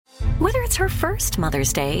Whether it's her first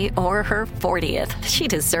Mother's Day or her 40th, she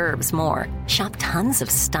deserves more. Shop tons of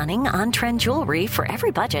stunning on-trend jewelry for every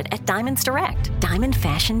budget at Diamonds Direct. Diamond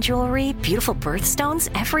fashion jewelry, beautiful birthstones,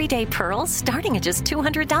 everyday pearls starting at just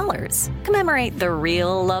 $200. Commemorate the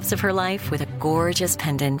real loves of her life with a gorgeous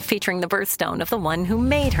pendant featuring the birthstone of the one who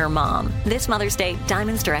made her mom. This Mother's Day,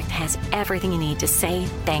 Diamonds Direct has everything you need to say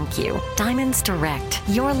thank you. Diamonds Direct.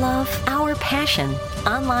 Your love, our passion.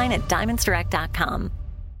 Online at diamondsdirect.com.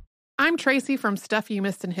 I'm Tracy from Stuff You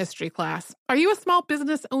Missed in History class. Are you a small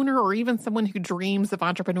business owner or even someone who dreams of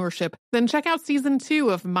entrepreneurship? Then check out Season 2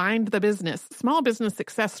 of Mind the Business, Small Business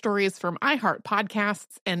Success Stories from iHeart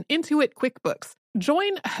Podcasts and Intuit QuickBooks.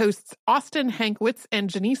 Join hosts Austin Hankwitz and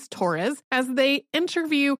Janice Torres as they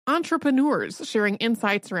interview entrepreneurs sharing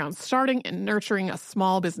insights around starting and nurturing a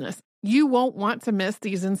small business. You won't want to miss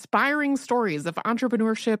these inspiring stories of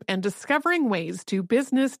entrepreneurship and discovering ways to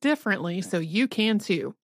business differently so you can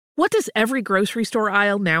too. What does every grocery store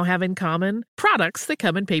aisle now have in common? Products that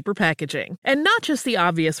come in paper packaging. And not just the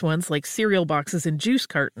obvious ones like cereal boxes and juice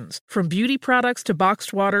cartons. From beauty products to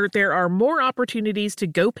boxed water, there are more opportunities to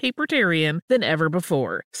go papertarian than ever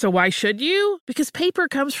before. So why should you? Because paper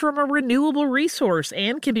comes from a renewable resource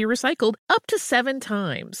and can be recycled up to 7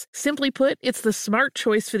 times. Simply put, it's the smart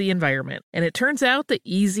choice for the environment. And it turns out the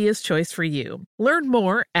easiest choice for you. Learn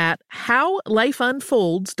more at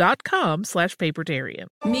howlifeunfolds.com/papertarian.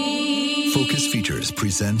 Focus Features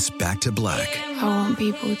presents Back to Black. I want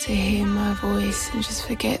people to hear my voice and just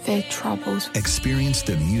forget their troubles. Experience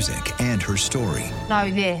the music and her story. Know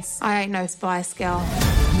this. I ain't no Spice Girl.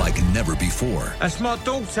 Like never before. That's my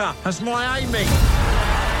daughter. That's my Amy.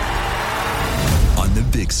 On the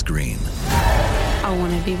big screen. I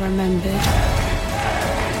want to be remembered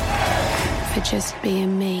for just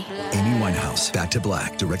being me. Amy Winehouse, Back to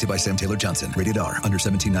Black, directed by Sam Taylor Johnson. Rated R, under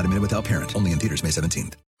 17, not a minute without parent. Only in theaters May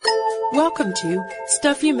 17th. Welcome to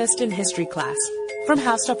Stuff You Missed in History class from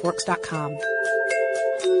HowStuffWorks.com.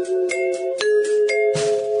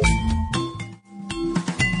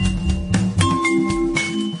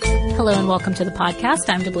 Hello and welcome to the podcast.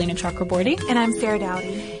 I'm Deblina Chakraborty. And I'm Sarah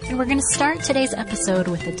Dowdy. And we're going to start today's episode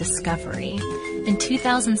with a discovery. In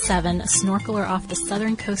 2007, a snorkeler off the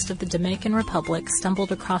southern coast of the Dominican Republic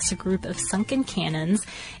stumbled across a group of sunken cannons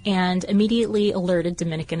and immediately alerted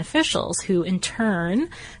Dominican officials, who in turn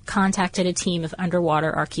contacted a team of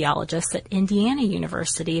underwater archaeologists at Indiana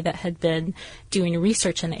University that had been doing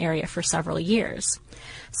research in the area for several years.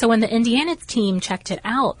 So when the Indiana team checked it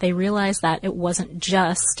out, they realized that it wasn't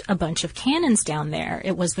just a bunch of cannons down there.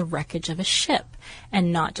 It was the wreckage of a ship,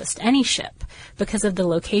 and not just any ship. Because of the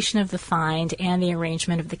location of the find and the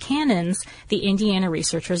arrangement of the cannons, the Indiana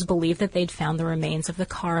researchers believed that they'd found the remains of the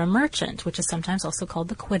Cara Merchant, which is sometimes also called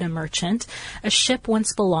the Quetta Merchant, a ship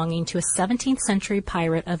once belonging to a 17th century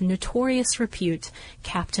pirate of notorious repute,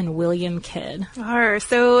 Captain William Kidd.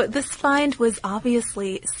 So this find was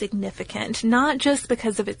obviously significant, not just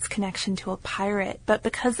because of its connection to a pirate, but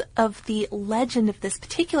because of the legend of this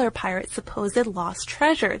particular pirate's supposed lost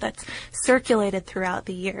treasure that's circulated throughout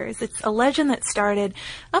the years. It's a legend that started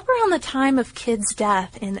up around the time of Kidd's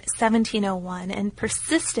death in 1701 and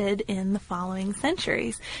persisted in the following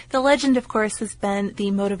centuries. The legend, of course, has been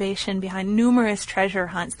the motivation behind numerous treasure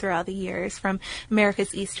hunts throughout the years, from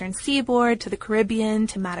America's eastern seaboard to the Caribbean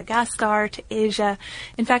to Madagascar to Asia.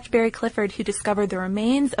 In fact, Barry Clifford, who discovered the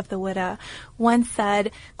remains of the Quetta, once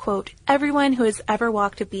said, quote, "Everyone who has ever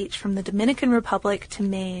walked a beach from the Dominican Republic to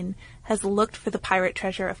Maine has looked for the pirate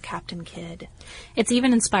treasure of Captain Kidd." It's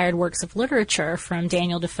even inspired works of literature, from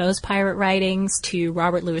Daniel Defoe's pirate writings to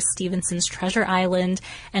Robert Louis Stevenson's Treasure Island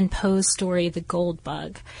and Poe's story The Gold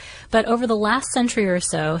Bug. But over the last century or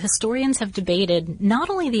so, historians have debated not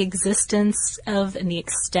only the existence of and the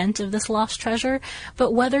extent of this lost treasure,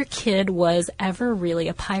 but whether Kidd was ever really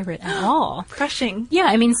a pirate at all. Crushing. Yeah,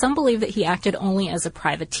 I mean, some believe that he acted only as a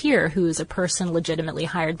privateer, who's a person legitimately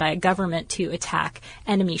hired by a government to attack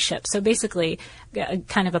enemy ships. So basically,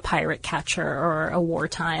 kind of a pirate catcher or a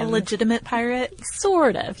wartime... A legitimate pirate?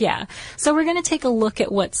 Sort of, yeah. So we're going to take a look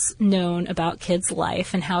at what's known about Kidd's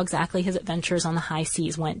life and how exactly his adventures on the high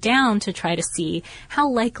seas went down to try to see how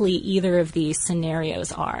likely either of these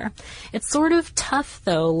scenarios are. It's sort of tough,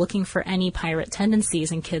 though, looking for any pirate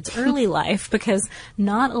tendencies in Kidd's early life, because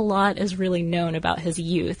not a lot is really known about his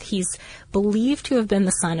youth. He's believed to have been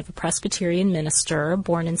the son of a Presbyterian minister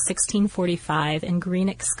born in 1645 in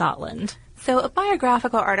Greenock, Scotland. So a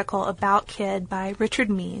biographical article about Kidd by Richard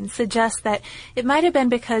Means suggests that it might have been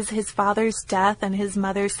because his father's death and his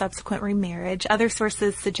mother's subsequent remarriage. Other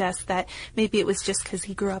sources suggest that maybe it was just because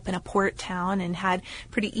he grew up in a port town and had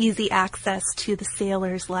pretty easy access to the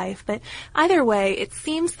sailor's life. But either way, it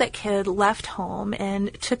seems that Kidd left home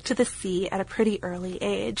and took to the sea at a pretty early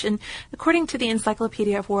age. And according to the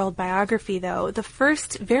Encyclopedia of World Biography, though, the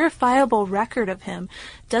first verifiable record of him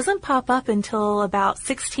doesn't pop up until about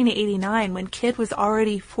 1689, when Kidd was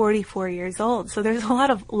already 44 years old. So there's a lot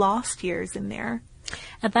of lost years in there.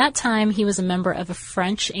 At that time, he was a member of a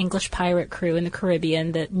French-English pirate crew in the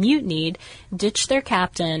Caribbean that mutinied, ditched their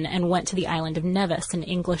captain, and went to the island of Nevis, an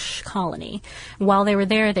English colony. While they were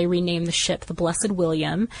there, they renamed the ship the Blessed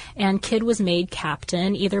William, and Kidd was made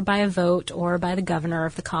captain either by a vote or by the governor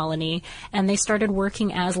of the colony, and they started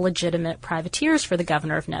working as legitimate privateers for the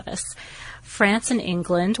governor of Nevis. France and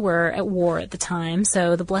England were at war at the time,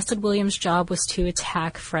 so the Blessed William's job was to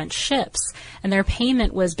attack French ships, and their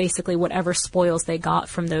payment was basically whatever spoils they got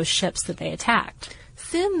from those ships that they attacked.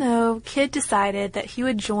 Soon, though, Kidd decided that he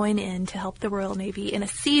would join in to help the Royal Navy in a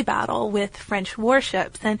sea battle with French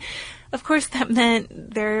warships, and of course, that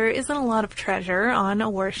meant there isn't a lot of treasure on a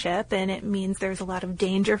warship, and it means there's a lot of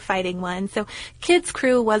danger fighting one. So Kidd's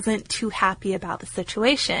crew wasn't too happy about the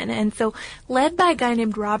situation. And so, led by a guy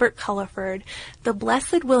named Robert Culliford, the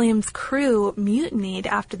Blessed William's crew mutinied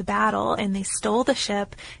after the battle, and they stole the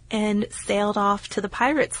ship and sailed off to the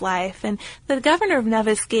pirate's life. And the governor of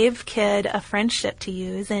Nevis gave Kidd a French ship to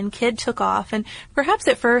use, and Kidd took off. And perhaps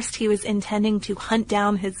at first he was intending to hunt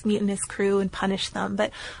down his mutinous crew and punish them,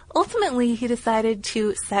 but ultimately, he decided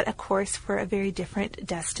to set a course for a very different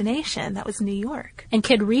destination. That was New York. And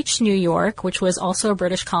Kidd reached New York, which was also a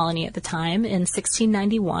British colony at the time, in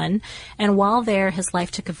 1691, and while there, his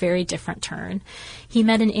life took a very different turn. He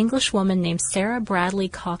met an English woman named Sarah Bradley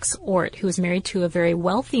Cox Ort, who was married to a very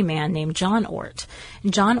wealthy man named John Ort.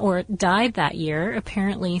 And John Ort died that year,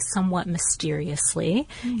 apparently somewhat mysteriously.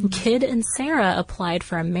 And Kidd and Sarah applied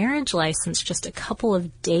for a marriage license just a couple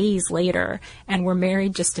of days later, and were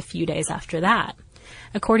married just a few days after that.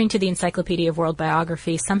 According to the Encyclopedia of World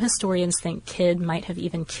Biography, some historians think Kidd might have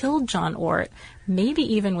even killed John Ort, maybe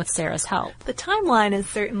even with Sarah's help. The timeline is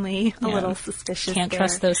certainly a little suspicious. Can't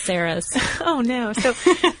trust those Sarahs. Oh no. So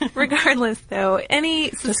regardless though, any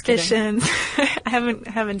suspicions I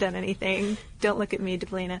haven't done anything. Don't look at me,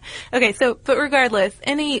 Deblina. Okay, but regardless,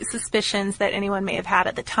 any suspicions that anyone may have had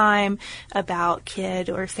at the time about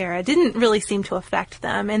Kidd or Sarah didn't really seem to affect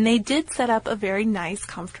them, and they did set up a very nice,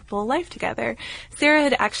 comfortable life together. Sarah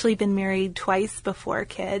had actually been married twice before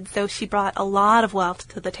Kidd, so she brought a lot of wealth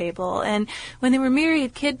to the table, and when they were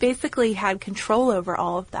married, Kidd basically had control over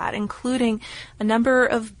all of that, including a number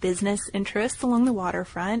of business interests along the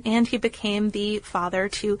waterfront, and he became the father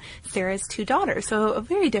to Sarah's two daughters, so a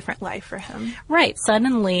very different life for him. Right.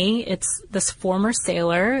 Suddenly, it's this former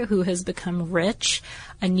sailor who has become rich,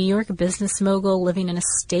 a New York business mogul living in a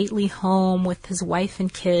stately home with his wife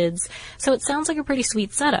and kids. So it sounds like a pretty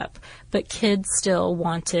sweet setup. But Kidd still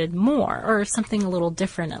wanted more, or something a little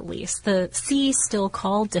different at least. The sea still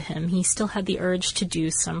called to him. He still had the urge to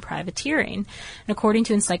do some privateering. And according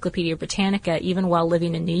to Encyclopedia Britannica, even while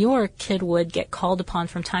living in New York, Kidd would get called upon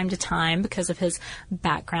from time to time, because of his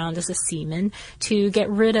background as a seaman, to get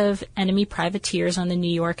rid of enemy privateers on the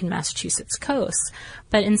New York and Massachusetts coasts.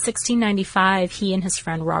 But in 1695, he and his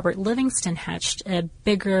friend Robert Livingston hatched a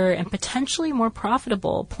bigger and potentially more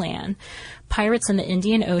profitable plan. Pirates in the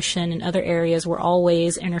Indian Ocean and other areas were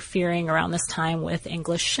always interfering around this time with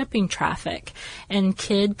English shipping traffic, and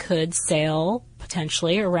Kidd could sail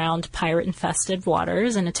potentially around pirate-infested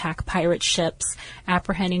waters and attack pirate ships,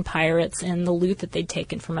 apprehending pirates and the loot that they'd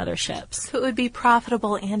taken from other ships. So it would be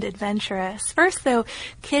profitable and adventurous. First, though,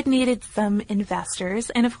 Kidd needed some investors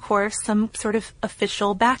and, of course, some sort of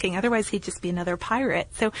official backing. Otherwise, he'd just be another pirate.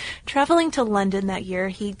 So traveling to London that year,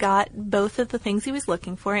 he got both of the things he was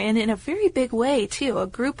looking for, and in a very big way, too. A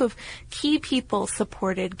group of key people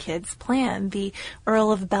supported Kidd's plan. The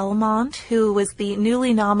Earl of Belmont, who was the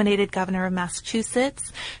newly nominated governor of Massachusetts,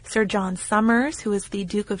 Sir John Somers, who was the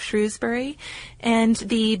Duke of Shrewsbury, and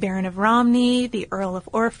the Baron of Romney, the Earl of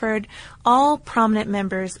Orford, all prominent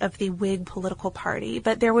members of the Whig political party.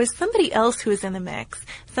 But there was somebody else who was in the mix,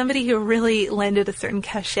 somebody who really lended a certain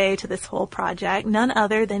cachet to this whole project, none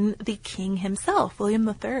other than the king himself, William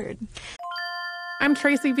III. I'm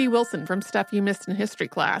Tracy V. Wilson from Stuff You Missed in History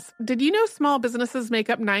Class. Did you know small businesses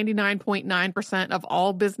make up 99.9% of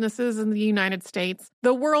all businesses in the United States?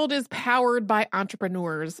 The world is powered by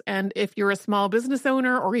entrepreneurs, and if you're a small business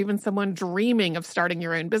owner or even someone dreaming of starting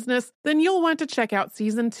your own business, then you'll want to check out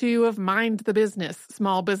Season 2 of Mind the Business,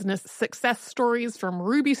 small business success stories from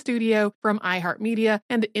Ruby Studio, from iHeartMedia,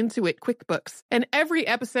 and Intuit QuickBooks. And every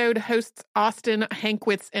episode, hosts Austin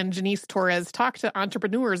Hankwitz and Janice Torres talk to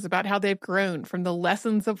entrepreneurs about how they've grown from the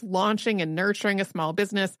lessons of launching and nurturing a small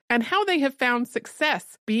business and how they have found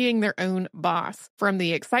success being their own boss. From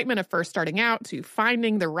the excitement of first starting out to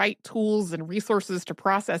finding the right tools and resources to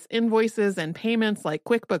process invoices and payments like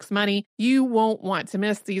QuickBooks Money, you won't want to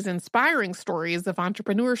miss these inspiring stories of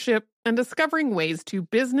entrepreneurship and discovering ways to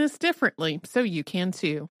business differently so you can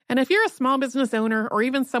too. And if you're a small business owner or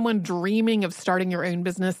even someone dreaming of starting your own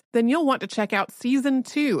business, then you'll want to check out Season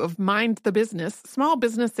 2 of Mind the Business, small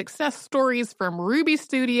business success stories from Ruby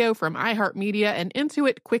Studio, from iHeartMedia, and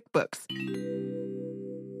Intuit QuickBooks.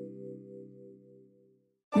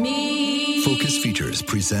 Focus Features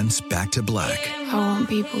presents Back to Black. I want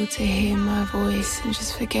people to hear my voice and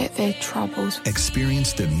just forget their troubles.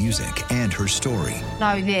 Experience the music and her story.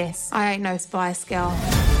 Know this, I ain't no Spice Girl.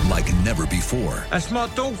 Like never before. That's my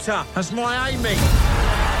daughter. That's my Amy.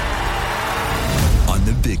 On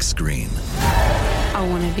the big screen. I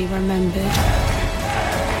want to be remembered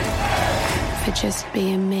for just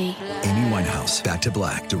being me. Amy Winehouse, Back to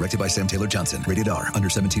Black, directed by Sam Taylor Johnson. Rated R, under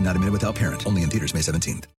 17, not a minute without parent. Only in theaters May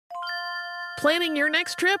 17th. Planning your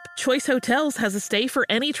next trip? Choice Hotels has a stay for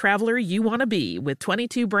any traveler you want to be, with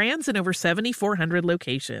 22 brands and over 7,400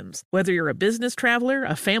 locations. Whether you're a business traveler,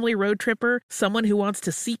 a family road tripper, someone who wants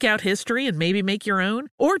to seek out history and maybe make your own,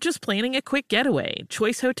 or just planning a quick getaway,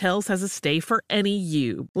 Choice Hotels has a stay for any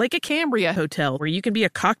you. Like a Cambria Hotel, where you can be a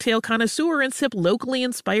cocktail connoisseur and sip locally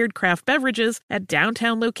inspired craft beverages at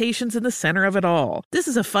downtown locations in the center of it all. This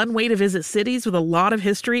is a fun way to visit cities with a lot of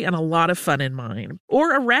history and a lot of fun in mind.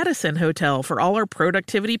 Or a Radisson Hotel for all our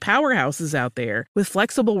productivity powerhouses out there. With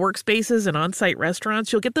flexible workspaces and on-site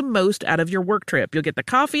restaurants, you'll get the most out of your work trip. You'll get the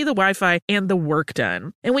coffee, the Wi-Fi, and the work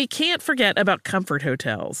done. And we can't forget about Comfort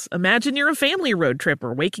Hotels. Imagine you're a family road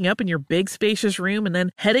tripper, waking up in your big spacious room and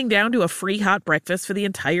then heading down to a free hot breakfast for the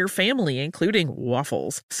entire family, including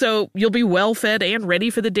waffles. So you'll be well fed and ready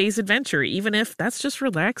for the day's adventure, even if that's just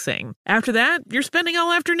relaxing. After that, you're spending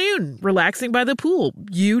all afternoon relaxing by the pool.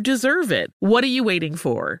 You deserve it. What are you waiting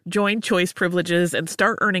for? Join Choice Privileges and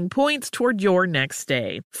start earning points toward your next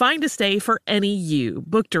stay. Find a stay for any you.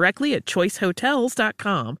 Book directly at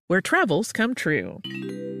choicehotels.com, where travels come true.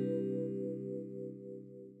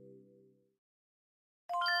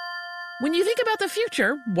 When you think about the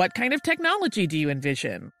future, what kind of technology do you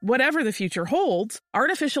envision? Whatever the future holds,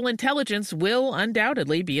 artificial intelligence will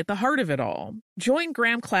undoubtedly be at the heart of it all. Join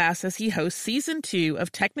Graham Class as he hosts Season 2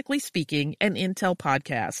 of Technically Speaking, an Intel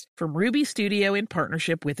podcast from Ruby Studio in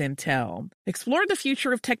partnership with Intel. Explore the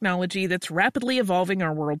future of technology that's rapidly evolving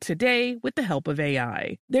our world today with the help of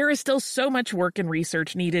AI. There is still so much work and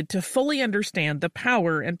research needed to fully understand the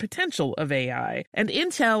power and potential of AI, and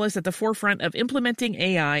Intel is at the forefront of implementing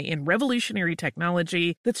AI in revolutionary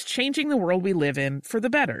technology that's changing the world we live in for the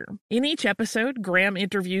better. In each episode, Graham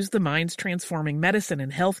interviews the minds transforming medicine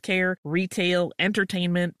and healthcare, retail,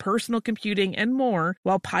 entertainment, personal computing, and more,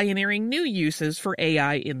 while pioneering new uses for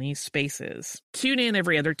AI in these spaces. Tune in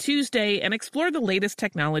every other Tuesday and explore the latest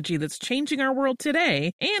technology that's changing our world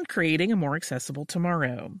today and creating a more accessible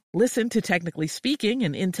tomorrow. Listen to Technically Speaking,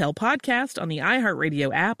 an Intel podcast on the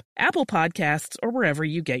iHeartRadio app, Apple Podcasts, or wherever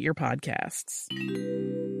you get your podcasts.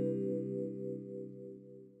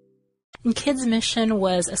 Kidd's mission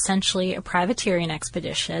was essentially a privateering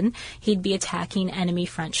expedition. He'd be attacking enemy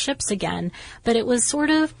French ships again, but it was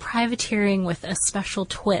sort of privateering with a special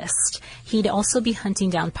twist. He'd also be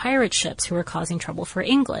hunting down pirate ships who were causing trouble for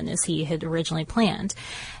England, as he had originally planned.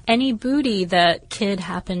 Any booty that Kidd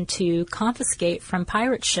happened to confiscate from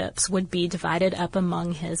pirate ships would be divided up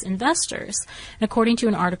among his investors. And according to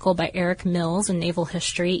an article by Eric Mills in Naval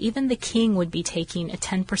History, even the king would be taking a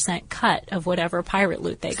 10% cut of whatever pirate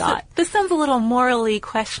loot they got. This sounds a little morally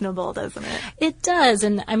questionable, doesn't it? It does,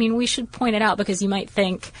 and I mean, we should point it out because you might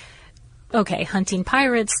think, okay, hunting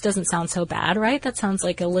pirates doesn't sound so bad, right? That sounds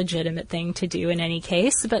like a legitimate thing to do in any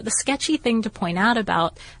case. But the sketchy thing to point out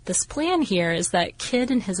about this plan here is that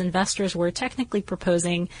Kidd and his investors were technically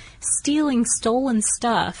proposing stealing stolen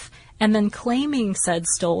stuff and then claiming said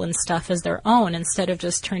stolen stuff as their own instead of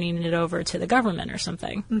just turning it over to the government or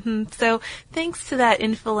something. Mm-hmm. So thanks to that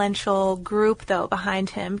influential group, though, behind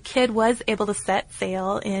him, Kidd was able to set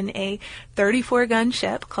sail in a 34-gun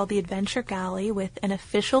ship called the Adventure Galley with an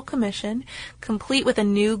official commission, complete with a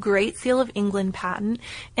new Great Seal of England patent,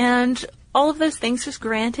 and all of those things just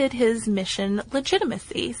granted his mission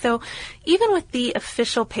legitimacy. So even with the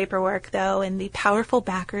official paperwork, though, and the powerful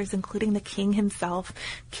backers, including the king himself,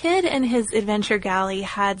 Kidd and his adventure galley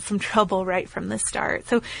had some trouble right from the start.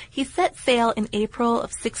 So he set sail in April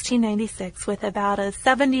of 1696 with about a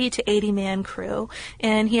 70 to 80 man crew,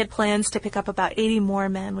 and he had plans to pick up about 80 more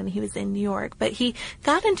men when he was in New York. But he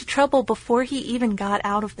got into trouble before he even got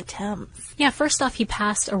out of the Thames. Yeah, first off, he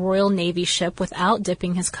passed a Royal Navy ship without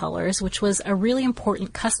dipping his colors, which was a really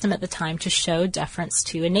important custom at the time to show deference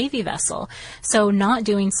to a Navy vessel. So not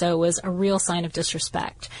doing so was a real sign of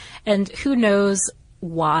disrespect. And who knows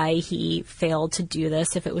why he failed to do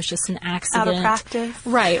this, if it was just an accident. Out of practice.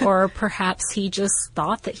 Right, or perhaps he just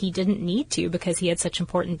thought that he didn't need to because he had such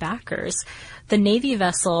important backers. The Navy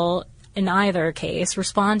vessel, in either case,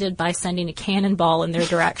 responded by sending a cannonball in their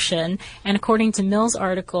direction. And according to Mill's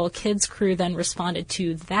article, Kidd's crew then responded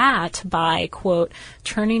to that by, quote,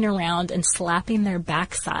 turning around and slapping their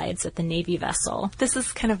backsides at the Navy vessel. This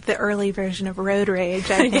is kind of the early version of road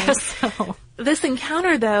rage, I think. I guess so. This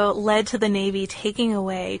encounter, though, led to the Navy taking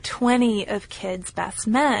away 20 of Kidd's best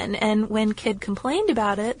men, and when Kidd complained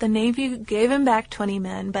about it, the Navy gave him back 20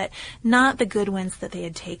 men, but not the good ones that they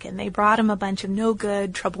had taken. They brought him a bunch of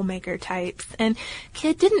no-good troublemaker types, and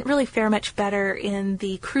Kidd didn't really fare much better in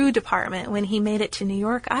the crew department when he made it to New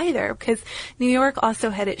York either, because New York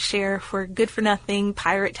also had its share for good-for-nothing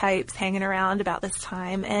pirate types hanging around about this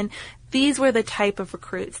time, and these were the type of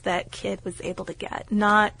recruits that Kidd was able to get,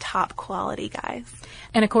 not top quality guys.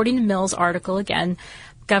 And according to Mill's article, again,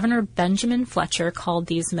 Governor Benjamin Fletcher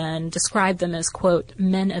described them as, quote,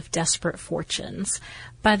 men of desperate fortunes.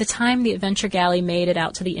 By the time the Adventure Galley made it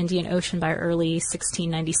out to the Indian Ocean by early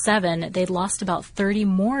 1697, they'd lost about 30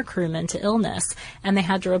 more crewmen to illness, and they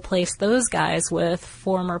had to replace those guys with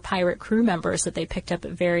former pirate crew members that they picked up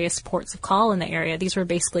at various ports of call in the area. These were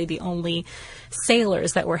basically the only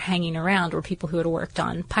sailors that were hanging around, were people who had worked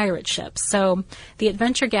on pirate ships. So the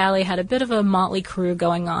Adventure Galley had a bit of a motley crew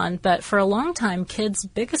going on, but for a long time, Kidd's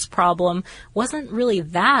biggest problem wasn't really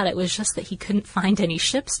that. It was just that he couldn't find any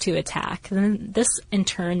ships to attack. And this, in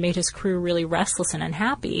turn, made his crew really restless and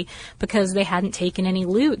unhappy because they hadn't taken any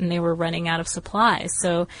loot and they were running out of supplies.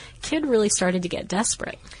 So Kidd really started to get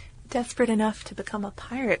desperate. Desperate enough to become a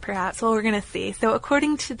pirate, perhaps? Well, we're going to see. So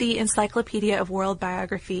according to the Encyclopedia of World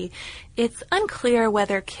Biography, it's unclear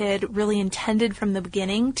whether Kidd really intended from the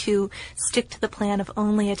beginning to stick to the plan of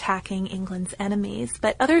only attacking England's enemies,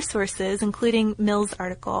 but other sources, including Mill's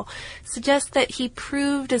article, suggest that he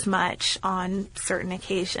proved as much on certain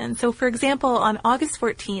occasions. So, for example, on August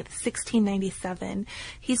 14th, 1697,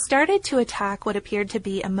 he started to attack what appeared to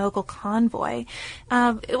be a Mughal convoy.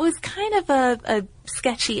 It was kind of a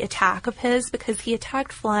sketchy attack of his because he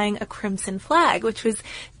attacked flying a crimson flag, which was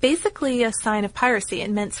basically a sign of piracy.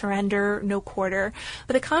 It meant surrender, no quarter.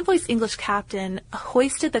 But the convoy's English captain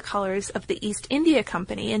hoisted the colors of the East India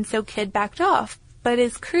Company, and so Kidd backed off. But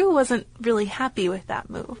his crew wasn't really happy with that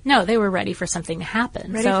move. No, they were ready for something to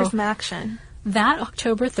happen. Ready for some action. That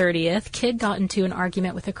October 30th, Kidd got into an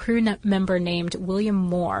argument with a crew member named William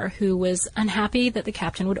Moore, who was unhappy that the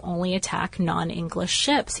captain would only attack non-English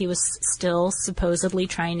ships. He was still supposedly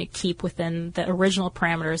trying to keep within the original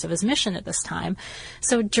parameters of his mission at this time.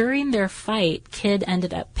 So during their fight, Kidd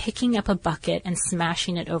ended up picking up a bucket and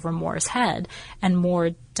smashing it over Moore's head, and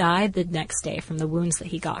Moore died the next day from the wounds that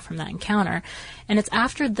he got from that encounter. And it's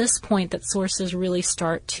after this point that sources really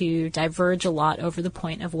start to diverge a lot over the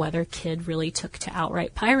point of whether Kidd really took to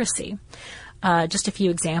outright piracy. Just a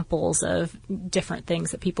few examples of different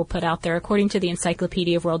things that people put out there. According to the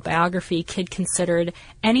Encyclopedia of World Biography, Kidd considered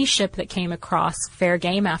any ship that came across fair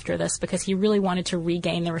game after this because he really wanted to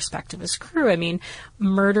regain the respect of his crew. I mean,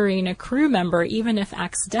 murdering a crew member, even if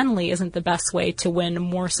accidentally, isn't the best way to win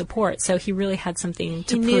more support. So he really had something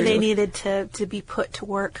to prove. He knew they needed to be put to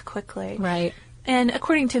work quickly. Right. And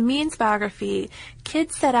according to Mean's biography,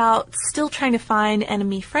 Kidd set out still trying to find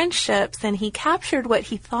enemy French ships, and he captured what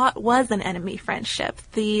he thought was an enemy French ship,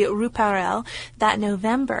 the Ruparel, that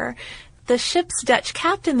November. The ship's Dutch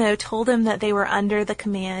captain, though, told him that they were under the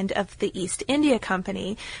command of the East India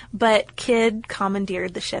Company, but Kidd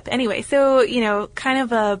commandeered the ship anyway. So,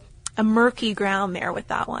 kind of murky ground there with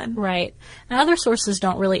that one. Right. Now, other sources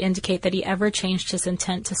don't really indicate that he ever changed his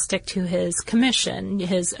intent to stick to his commission,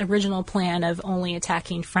 his original plan of only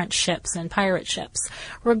attacking French ships and pirate ships.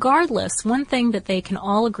 Regardless, one thing that they can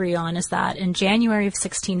all agree on is that in January of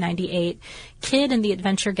 1698, Kidd and the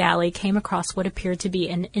Adventure Galley came across what appeared to be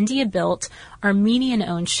an India-built,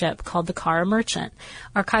 Armenian-owned ship called the Kara Merchant.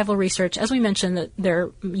 Archival research, as we mentioned,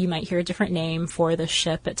 that you might hear a different name for the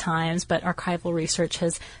ship at times, but archival research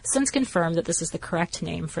has since confirmed that this is the correct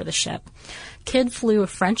name for the ship. Kidd flew a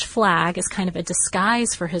French flag as kind of a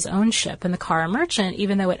disguise for his own ship, and the Kara Merchant,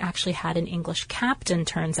 even though it actually had an English captain,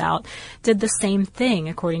 turns out, did the same thing,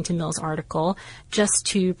 according to Mill's article, just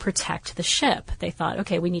to protect the ship. They thought,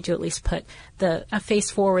 okay, we need to at least put a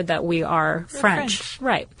face forward that we are French.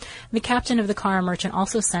 Right. The captain of the Kara Merchant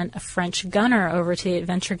also sent a French gunner over to the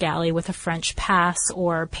Adventure Galley with a French pass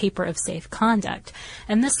or paper of safe conduct.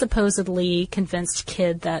 And this supposedly convinced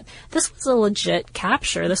Kidd that this was a legit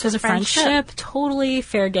capture. This was a French ship, totally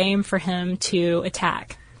fair game for him to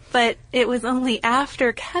attack. But it was only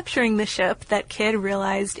after capturing the ship that Kidd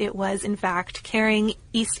realized it was, in fact, carrying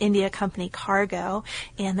East India Company cargo,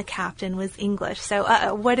 and the captain was English.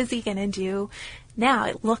 So what is he going to do now?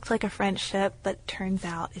 It looked like a French ship, but turns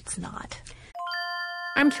out it's not.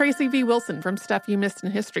 I'm Tracy V. Wilson from Stuff You Missed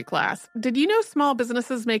in History Class. Did you know small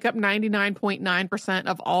businesses make up 99.9%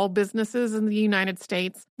 of all businesses in the United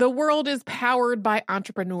States? The world is powered by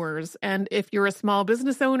entrepreneurs, and if you're a small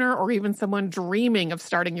business owner or even someone dreaming of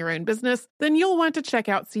starting your own business, then you'll want to check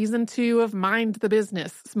out Season 2 of Mind the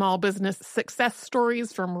Business, Small Business Success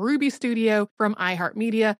Stories from Ruby Studio, from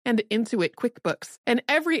iHeartMedia, and Intuit QuickBooks. And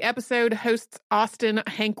every episode, hosts Austin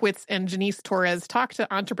Hankwitz and Janice Torres talk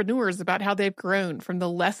to entrepreneurs about how they've grown from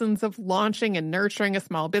the lessons of launching and nurturing a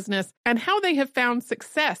small business and how they have found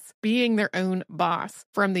success being their own boss.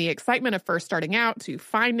 From the excitement of first starting out to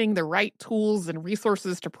finding the right tools and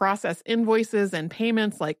resources to process invoices and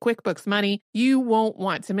payments like QuickBooks Money, you won't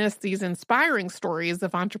want to miss these inspiring stories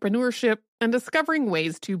of entrepreneurship and discovering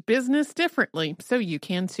ways to business differently so you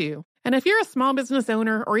can too. And if you're a small business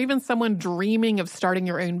owner or even someone dreaming of starting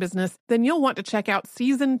your own business, then you'll want to check out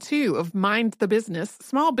Season 2 of Mind the Business,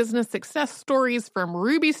 Small Business Success Stories from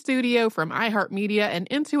Ruby Studio, from iHeartMedia, and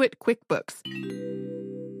Intuit QuickBooks.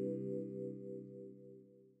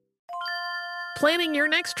 Planning your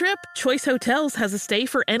next trip? Choice Hotels has a stay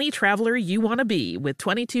for any traveler you want to be, with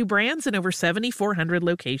 22 brands and over 7,400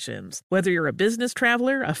 locations. Whether you're a business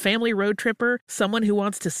traveler, a family road tripper, someone who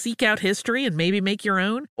wants to seek out history and maybe make your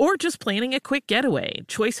own, or just planning a quick getaway,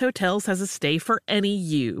 Choice Hotels has a stay for any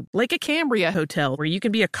you. Like a Cambria Hotel, where you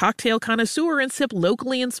can be a cocktail connoisseur and sip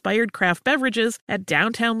locally inspired craft beverages at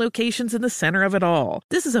downtown locations in the center of it all.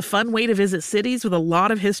 This is a fun way to visit cities with a lot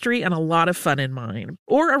of history and a lot of fun in mind.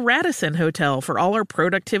 Or a Radisson Hotel for all our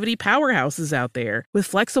productivity powerhouses out there. With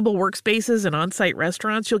flexible workspaces and on-site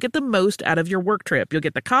restaurants, you'll get the most out of your work trip. You'll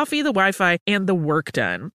get the coffee, the Wi-Fi, and the work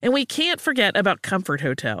done. And we can't forget about Comfort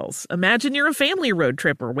Hotels. Imagine you're a family road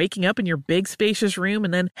tripper, waking up in your big spacious room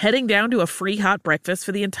and then heading down to a free hot breakfast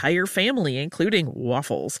for the entire family, including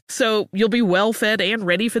waffles. So you'll be well fed and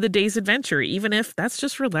ready for the day's adventure, even if that's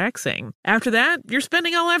just relaxing. After that, you're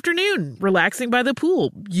spending all afternoon relaxing by the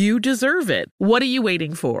pool. You deserve it. What are you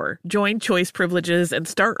waiting for? Join Choice Privileges and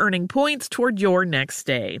start earning points toward your next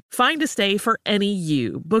stay. Find a stay for any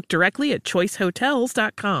you. Book directly at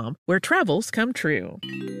choicehotels.com, where travels come true.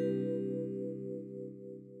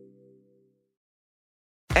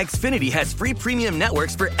 Xfinity has free premium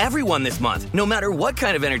networks for everyone this month, no matter what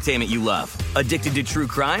kind of entertainment you love. Addicted to true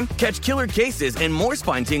crime? Catch killer cases and more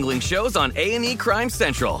spine-tingling shows on A&E Crime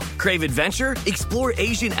Central. Crave adventure? Explore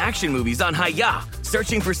Asian action movies on Hi-Ya.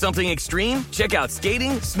 Searching for something extreme? Check out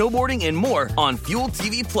skating, snowboarding, and more on Fuel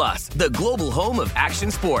TV Plus, the global home of action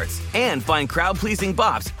sports. And find crowd-pleasing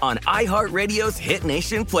bops on iHeartRadio's Hit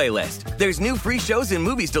Nation playlist. There's new free shows and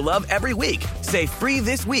movies to love every week. Say free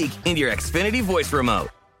this week in your Xfinity voice remote.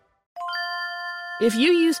 If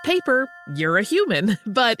you use paper, you're a human.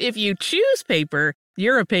 But if you choose paper,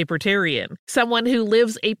 you're a papertarian, someone who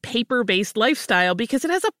lives a paper-based lifestyle because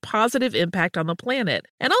it has a positive impact on the planet.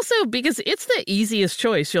 And also because it's the easiest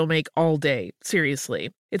choice you'll make all day.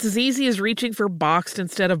 Seriously. It's as easy as reaching for boxed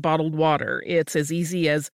instead of bottled water. It's as easy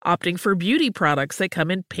as opting for beauty products that come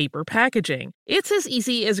in paper packaging. It's as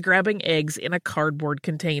easy as grabbing eggs in a cardboard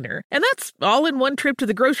container. And that's all in one trip to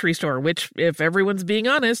the grocery store, which, if everyone's being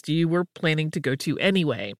honest, you were planning to go to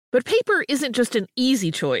anyway. But paper isn't just an easy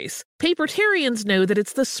choice. Papertarians know that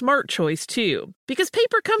it's the smart choice, too. Because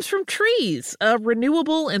paper comes from trees, a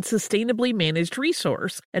renewable and sustainably managed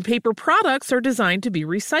resource, and paper products are designed to be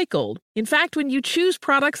recycled. In fact, when you choose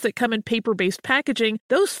products that come in paper-based packaging,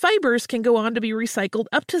 those fibers can go on to be recycled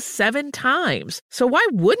up to 7 times. So why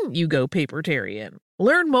wouldn't you go papertarian?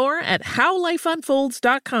 Learn more at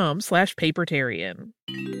howlifeunfolds.com/papertarian.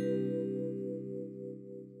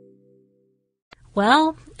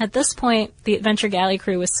 Well, at this point, the Adventure Galley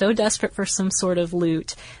crew was so desperate for some sort of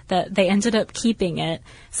loot that they ended up keeping it,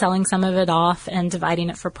 selling some of it off, and dividing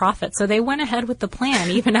it for profit. So they went ahead with the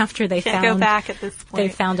plan, even after they go back at this point. They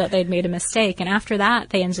found out they'd made a mistake. And after that,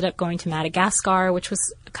 they ended up going to Madagascar, which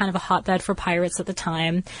was kind of a hotbed for pirates at the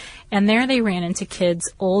time. And there they ran into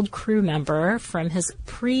Kidd's old crew member from his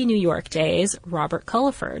pre-New York days, Robert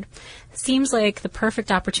Culliford. Seems like the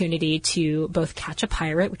perfect opportunity to both catch a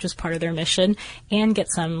pirate, which was part of their mission, and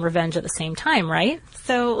get some revenge at the same time, right?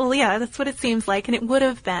 So, well, yeah, that's what it seems like. And it would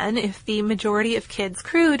have been if the majority of Kidd's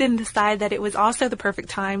crew didn't decide that it was also the perfect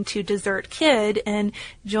time to desert Kidd and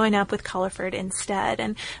join up with Culliford instead.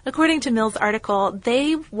 And according to Mill's article,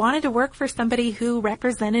 they wanted to work for somebody who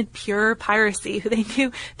represented pure piracy, who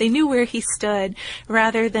they knew where he stood,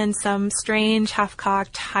 rather than some strange,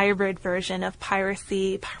 half-cocked hybrid version of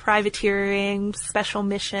piracy, privateering, special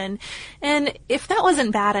mission. And if that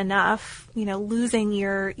wasn't bad enough, losing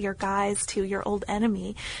your guys to your old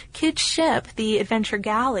enemy, Kidd's ship, the Adventure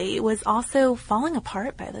Galley, was also falling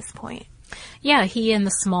apart by this point. Yeah, he and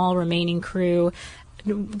the small remaining crew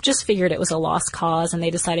just figured it was a lost cause, and they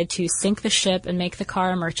decided to sink the ship and make the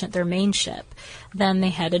Cara Merchant their main ship. Then they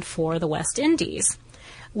headed for the West Indies.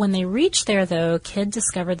 When they reached there, though, Kidd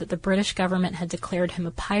discovered that the British government had declared him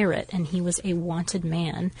a pirate, and he was a wanted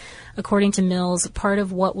man. According to Mills, part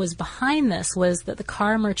of what was behind this was that the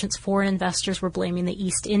Cara Merchant's foreign investors were blaming the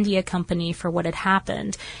East India Company for what had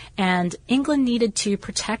happened, and England needed to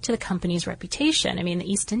protect the company's reputation. I mean, the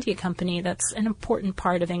East India Company, that's an important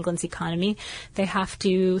part of England's economy. They have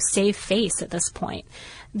to save face at this point.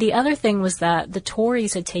 The other thing was that the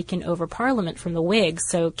Tories had taken over Parliament from the Whigs,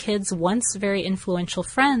 so Kidd's once very influential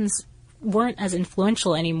friends weren't as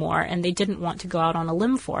influential anymore, and they didn't want to go out on a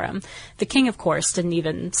limb for him. The king, of course, didn't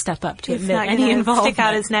even step up to admit any involvement. Stick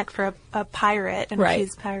out his neck for a pirate, an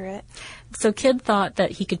accused pirate. So Kidd thought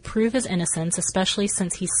that he could prove his innocence, especially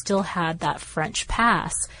since he still had that French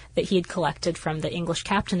pass that he had collected from the English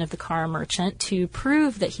captain of the Cara Merchant to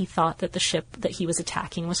prove that he thought that the ship that he was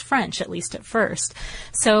attacking was French, at least at first.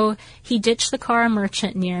 So he ditched the Cara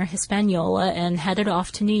Merchant near Hispaniola and headed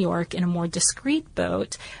off to New York in a more discreet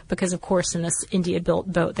boat, because, of course, in this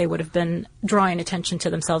India-built boat, they would have been drawing attention to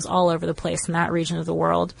themselves all over the place in that region of the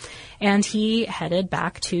world. And he headed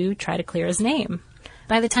back to try to clear his name.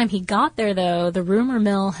 By the time he got there, though, the rumor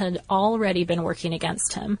mill had already been working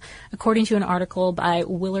against him. According to an article by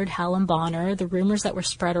Willard Hallam Bonner, the rumors that were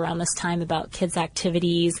spread around this time about Kidd's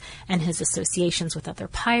activities and his associations with other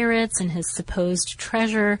pirates and his supposed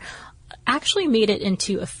treasure actually made it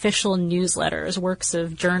into official newsletters, works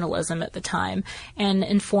of journalism at the time, and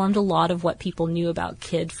informed a lot of what people knew about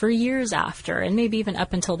Kidd for years after, and maybe even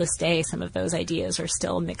up until this day, some of those ideas are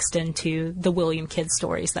still mixed into the William Kidd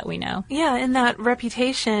stories that we know. Yeah, and that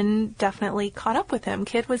reputation definitely caught up with him.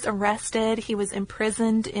 Kidd was arrested, he was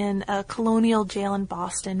imprisoned in a colonial jail in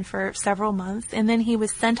Boston for several months, and then he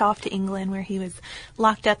was sent off to England, where he was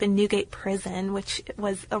locked up in Newgate Prison, which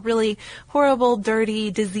was a really horrible,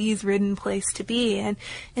 dirty, disease-ridden place to be. And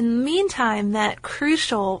in the meantime, that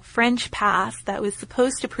crucial French pass that was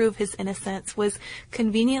supposed to prove his innocence was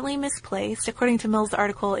conveniently misplaced. According to Mill's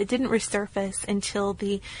article, it didn't resurface until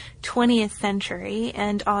the 20th century,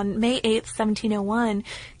 and on May 8th, 1701,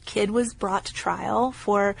 Kidd was brought to trial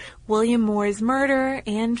for William Moore's murder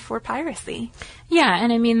and for piracy. Yeah,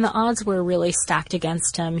 and I mean, the odds were really stacked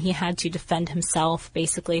against him. He had to defend himself,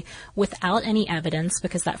 basically, without any evidence,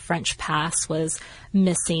 because that French pass was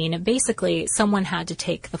missing. Basically, someone had to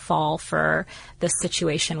take the fall for this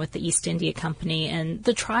situation with the East India Company, and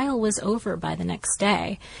the trial was over by the next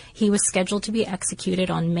day. He was scheduled to be executed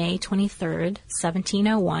on May 23rd,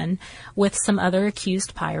 1701, with some other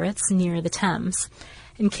accused pirates near the Thames.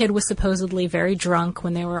 And Kidd was supposedly very drunk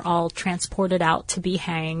when they were all transported out to be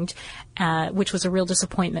hanged, which was a real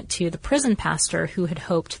disappointment to the prison pastor, who had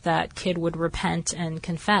hoped that Kidd would repent and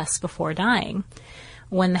confess before dying.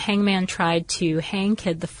 When the hangman tried to hang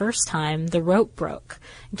Kidd the first time, the rope broke.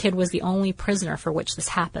 Kidd was the only prisoner for which this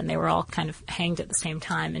happened. They were all kind of hanged at the same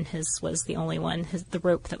time, and his was the only one. The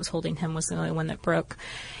rope that was holding him was the only one that broke.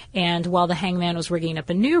 And while the hangman was rigging up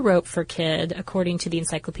a new rope for Kidd, according to the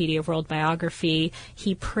Encyclopedia of World Biography,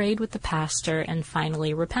 he prayed with the pastor and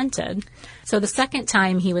finally repented. So the second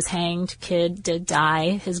time he was hanged, Kidd did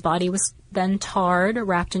die. His body was then tarred,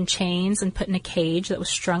 wrapped in chains, and put in a cage that was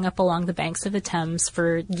strung up along the banks of the Thames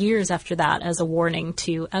for years after that as a warning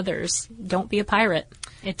to others. Don't be a pirate.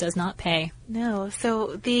 It does not pay. No.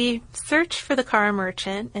 So the search for the car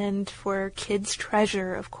merchant and for Kidd's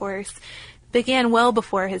treasure, of course, began well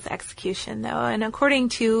before his execution, though. And according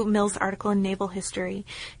to Mill's article in Naval History,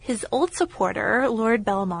 his old supporter, Lord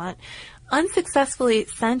Belmont, unsuccessfully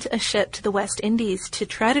sent a ship to the West Indies to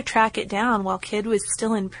try to track it down while Kidd was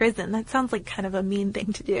still in prison. That sounds like kind of a mean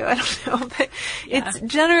thing to do. I don't know, but It's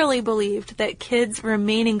generally believed that Kidd's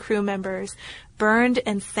remaining crew members burned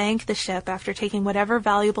and sank the ship after taking whatever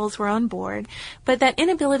valuables were on board. But that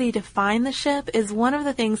inability to find the ship is one of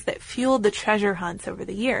the things that fueled the treasure hunts over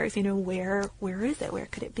the years. You know, where is it? Where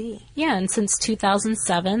could it be? Yeah, and since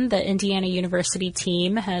 2007, the Indiana University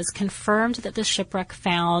team has confirmed that the shipwreck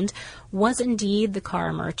found was indeed the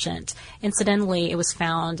car merchant. Incidentally, it was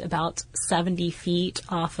found about 70 feet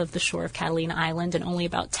off of the shore of Catalina Island and only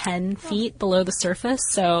about 10 feet below the surface.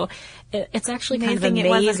 So it's actually kind of amazing. It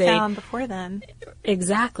wasn't found before then.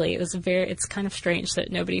 Exactly. It's kind of strange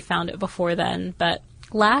that nobody found it before then. But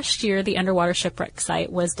last year, the underwater shipwreck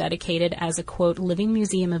site was dedicated as a, quote, living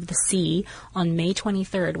museum of the sea on May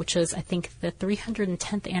 23rd, which is, I think, the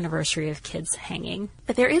 310th anniversary of Kidd's hanging.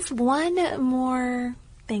 But there is one more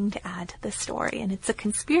thing to add to the story, and it's a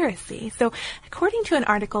conspiracy. So, according to an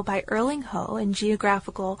article by Erling Ho in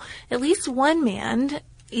Geographical, at least one man,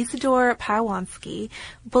 Isidore Pawanski,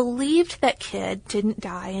 believed that Kidd didn't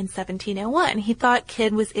die in 1701. He thought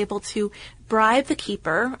Kidd was able to bribe the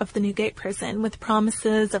keeper of the Newgate prison with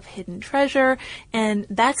promises of hidden treasure, and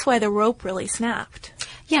that's why the rope really snapped.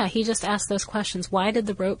 Yeah, he just asked those questions. Why did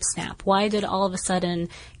the rope snap? Why did all of a sudden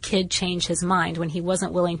Kidd change his mind when he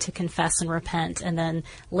wasn't willing to confess and repent? And then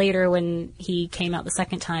later when he came out the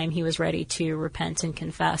second time, he was ready to repent and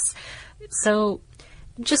confess. So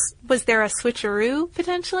just, was there a switcheroo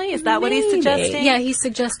potentially? Is that what he's suggesting? Yeah, he's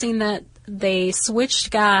suggesting that they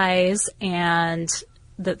switched guys and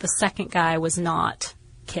that the second guy was not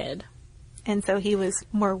Kidd. And so he was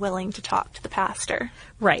more willing to talk to the pastor.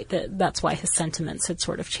 Right. That's why his sentiments had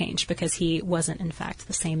sort of changed, because he wasn't, in fact,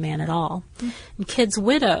 the same man at all. And Kidd's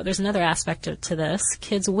widow, there's another aspect to this.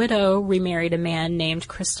 Kidd's widow remarried a man named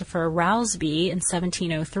Christopher Rousby in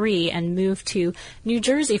 1703 and moved to New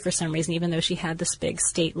Jersey for some reason, even though she had this big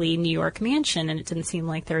stately New York mansion, and it didn't seem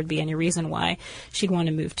like there would be any reason why she'd want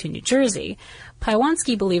to move to New Jersey.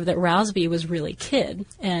 Pywanski believed that Rousby was really Kidd,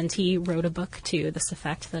 and he wrote a book to this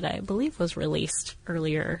effect that I believe was released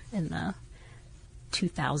earlier in the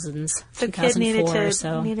 2000s, so 2004 Kidd or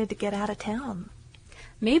so. Needed to get out of town.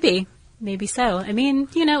 Maybe so. I mean,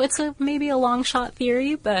 it's maybe a long shot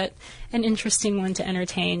theory, but an interesting one to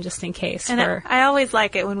entertain just in case. And I always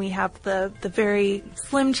like it when we have the very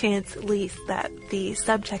slim chance, at least, that the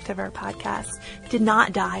subject of our podcast did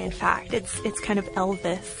not die. In fact, it's kind of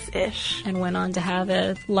Elvis-ish. And went on to have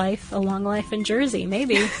a long life in Jersey,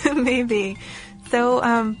 maybe. Maybe.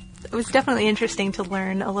 So, it was definitely interesting to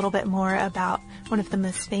learn a little bit more about one of the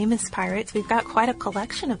most famous pirates. We've got quite a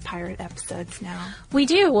collection of pirate episodes now. We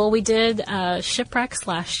do. Well, we did shipwrecks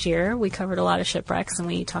last year. We covered a lot of shipwrecks, and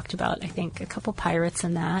we talked about, I think, a couple pirates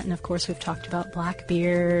in that. And, of course, we've talked about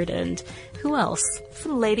Blackbeard and who else?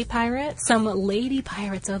 Some lady pirates.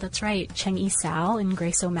 Oh, that's right. Cheng Yi Sao and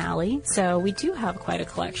Grace O'Malley. So we do have quite a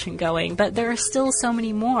collection going, but there are still so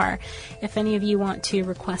many more. If any of you want to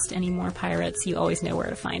request any more pirates, you always know where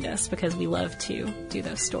to find us, because we love to do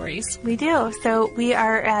those stories. We do. So we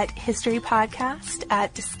are at History Podcast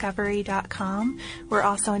at Discovery.com. We're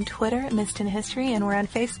also on Twitter at Missed in History, and we're on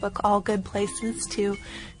Facebook, all good places to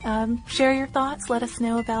share your thoughts, let us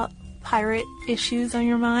know about pirate issues on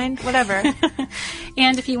your mind, whatever.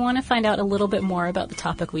 And if you want to find out a little bit more about the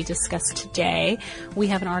topic we discussed today, we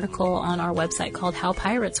have an article on our website called How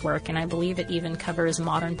Pirates Work, and I believe it even covers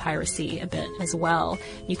modern piracy a bit as well.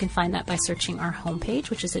 You can find that by searching our homepage,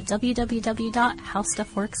 which is at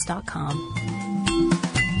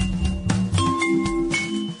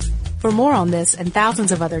www.howstuffworks.com. For more on this and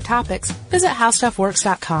thousands of other topics, visit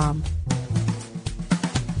howstuffworks.com.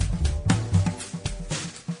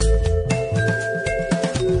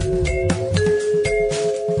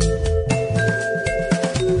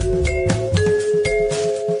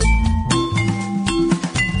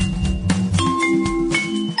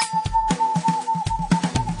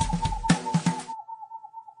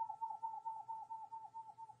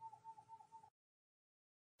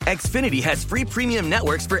 Xfinity has free premium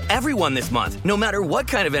networks for everyone this month, no matter what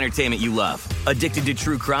kind of entertainment you love. Addicted to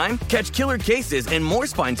true crime? Catch killer cases and more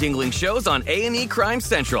spine-tingling shows on A&E Crime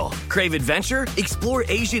Central. Crave adventure? Explore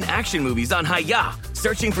Asian action movies on Hi-YAH.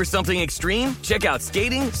 Searching for something extreme? Check out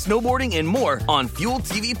skating, snowboarding, and more on Fuel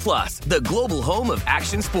TV Plus, the global home of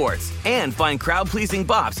action sports. And find crowd-pleasing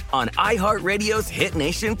bops on iHeartRadio's Hit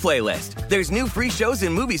Nation playlist. There's new free shows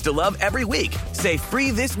and movies to love every week. Say free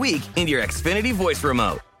this week in your Xfinity voice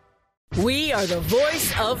remote. We are the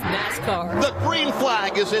voice of NASCAR. The green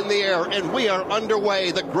flag is in the air, and we are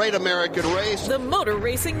underway. The Great American Race. The Motor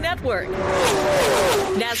Racing Network.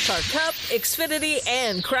 NASCAR Cup, Xfinity,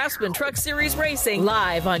 and Craftsman Truck Series Racing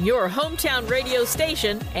live on your hometown radio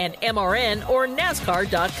station and MRN or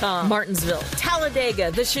NASCAR.com. Martinsville,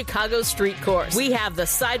 Talladega, the Chicago Street Course. We have the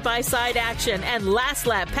side-by-side action and last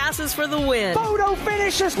lap passes for the win. Photo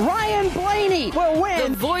finishes. Ryan Blaney will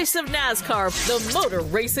win. The voice of NASCAR, the Motor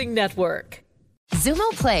Racing Network. Xumo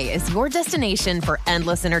Play is your destination for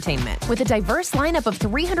endless entertainment. With a diverse lineup of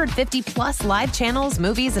 350-plus live channels,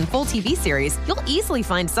 movies, and full TV series, you'll easily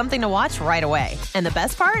find something to watch right away. And the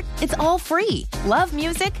best part? It's all free. Love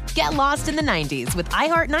music? Get lost in the 90s with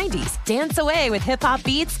iHeart 90s, dance away with hip-hop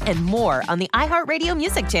beats, and more on the iHeartRadio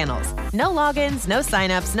music channels. No logins, no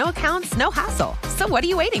signups, no accounts, no hassle. So what are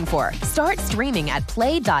you waiting for? Start streaming at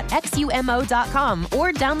play.xumo.com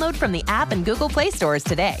or download from the app and Google Play stores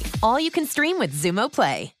today. All you can stream with Xumo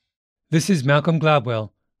Play. This is Malcolm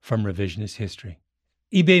Gladwell from Revisionist History.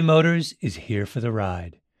 eBay Motors is here for the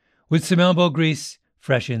ride. With some elbow grease,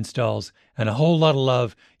 fresh installs, and a whole lot of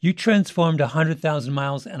love, you transformed 100,000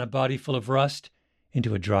 miles and a body full of rust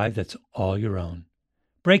into a drive that's all your own.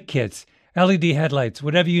 Brake kits, LED headlights,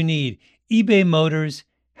 whatever you need, eBay Motors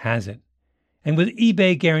has it. And with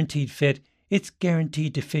eBay Guaranteed Fit, it's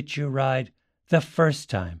guaranteed to fit your ride the first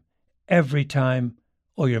time, every time,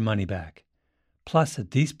 or your money back. Plus,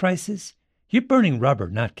 at these prices, you're burning rubber,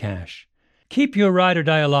 not cash. Keep your ride or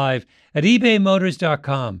die alive at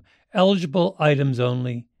ebaymotors.com. Eligible items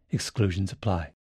only. Exclusions apply.